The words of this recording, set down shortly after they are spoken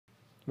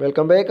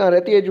Welcome back on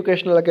Reti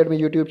Educational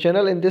Academy YouTube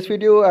channel. In this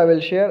video, I will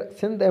share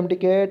Sindh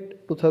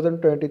MDCAT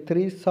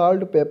 2023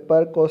 solved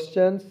paper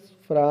questions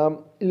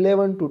from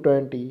 11 to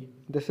 20.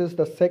 This is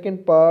the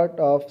second part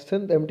of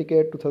Sindh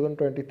MDCAT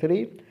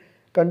 2023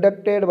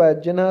 conducted by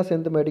Jinnah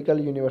Sindh Medical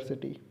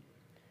University.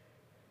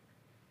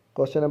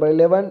 Question number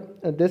 11.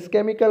 This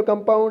chemical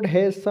compound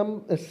has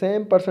some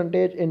same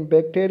percentage in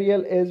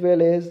bacterial as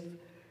well as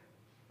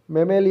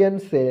mammalian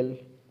cell.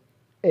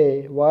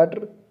 A.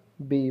 Water.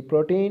 B.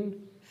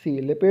 Protein. C.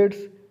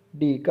 Lipids.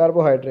 D.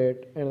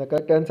 Carbohydrate. And the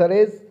correct answer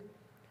is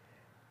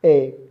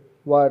A.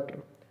 Water.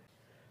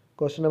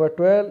 Question number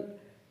 12.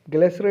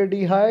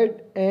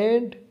 Glyceraldehyde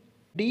and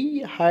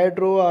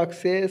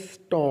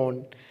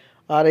dihydroxyacetone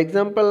are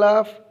example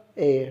of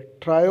A.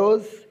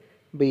 Triose.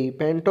 B.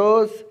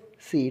 Pentose.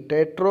 C.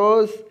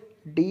 Tetrose.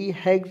 D.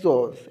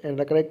 Hexose. And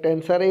the correct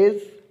answer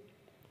is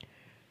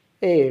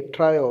A.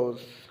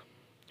 Triose.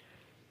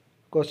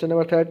 Question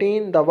number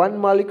 13. The one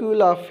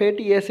molecule of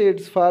fatty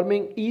acids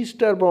forming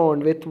ester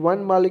bond with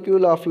one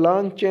molecule of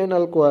long chain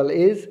alcohol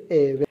is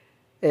A.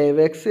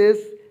 Waxes.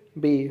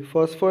 B.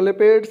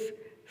 Phospholipids.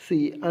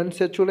 C.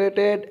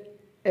 Unsaturated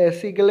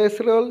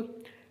acylglycerol.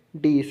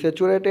 D.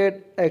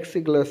 Saturated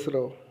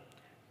acylglycerol.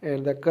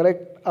 And the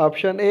correct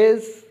option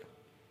is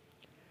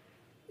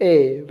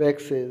A.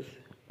 Waxes.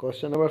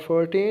 Question number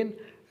 14.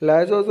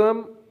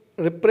 Lysosome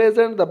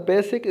represent the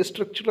basic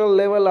structural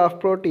level of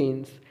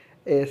proteins.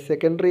 A.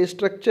 Secondary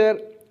structure.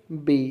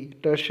 B.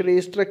 Tertiary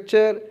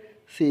structure.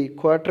 C.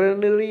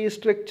 Quaternary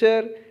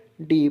structure.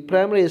 D.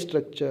 Primary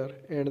structure.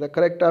 And the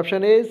correct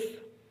option is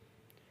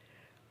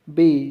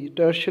B.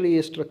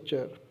 Tertiary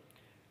structure.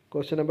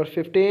 Question number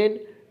 15.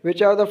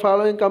 Which of the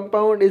following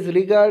compound is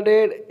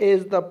regarded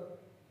as the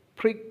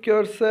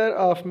precursor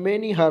of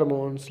many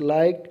hormones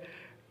like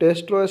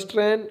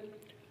testosterone,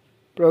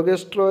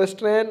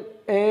 progesterone,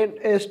 and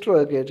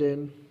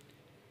estrogen?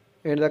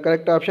 And the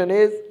correct option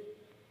is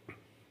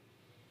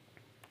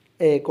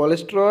A.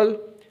 Cholesterol.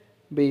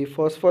 B.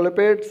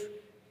 Phospholipids.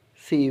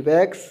 C.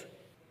 Wax.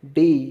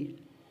 D.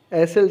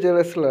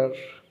 Acylglycerol.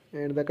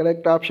 And the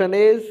correct option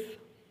is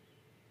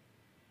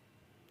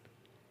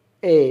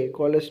A.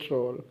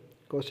 Cholesterol.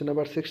 Question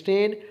number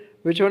 16.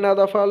 Which one of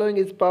the following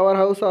is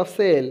powerhouse of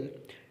cell?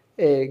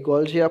 A.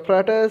 Golgi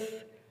apparatus.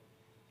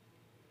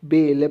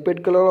 B.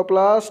 Lipid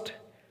chloroplast.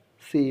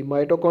 C.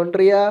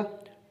 Mitochondria.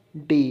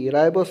 D.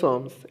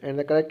 Ribosomes. And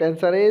the correct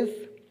answer is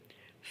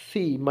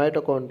C.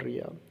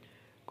 Mitochondria.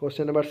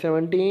 Question number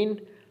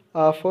 17.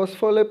 A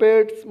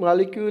phospholipids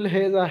molecule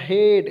has a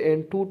head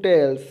and two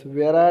tails.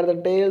 Where are the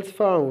tails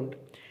found?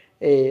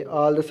 A.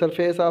 All the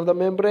surface of the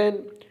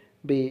membrane.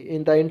 B.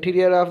 In the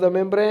interior of the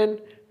membrane.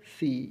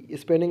 C.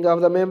 Spanning of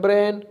the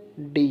membrane.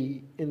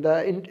 D. In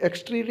the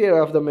exterior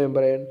of the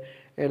membrane.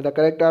 And the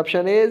correct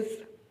option is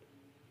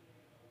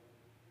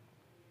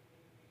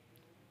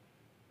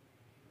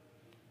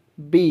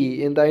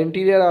B. In the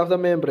interior of the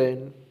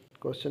membrane.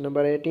 Question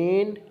number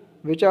 18.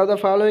 Which of the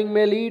following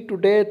may lead to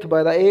death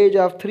by the age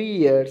of 3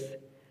 years?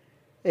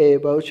 A.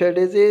 Boucher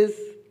disease.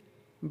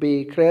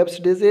 B. Krebs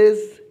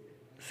disease.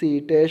 C.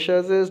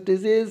 Tay-Sachs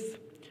disease.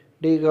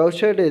 D.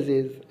 Gaucher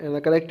disease. And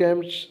the correct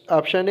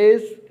option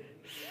is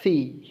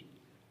C.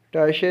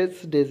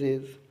 Tay-Sachs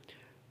disease.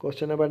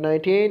 Question number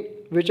 19.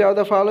 Which of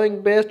the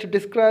following best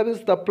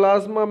describes the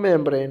plasma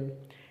membrane?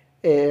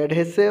 A.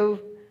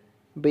 Adhesive.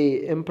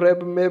 B.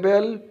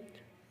 Impermeable.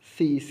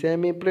 C.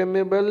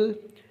 Semi-permeable.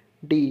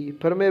 D.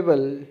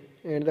 Permeable.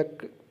 And the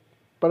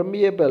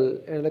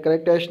permeable. And the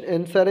correct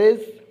answer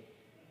is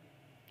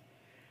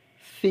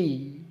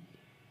C.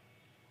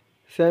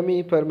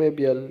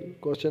 Semi-permeable.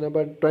 Question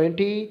number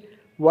 20.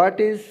 What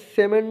is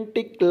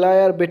semantic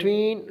layer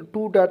between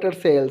two daughter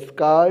cells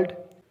called?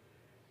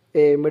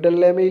 A. Middle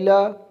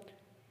lamella.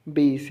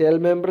 B. Cell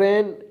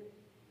membrane.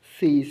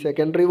 C.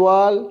 Secondary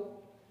wall.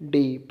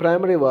 D.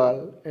 Primary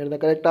wall. And the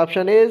correct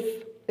option is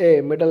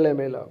A. Middle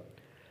lamella.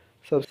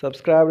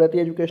 Subscribe Reti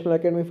Educational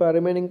Academy for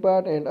remaining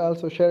part and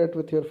also share it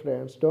with your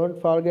friends. Don't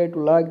forget to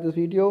like this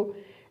video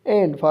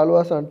and follow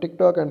us on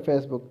TikTok and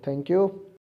Facebook. Thank you.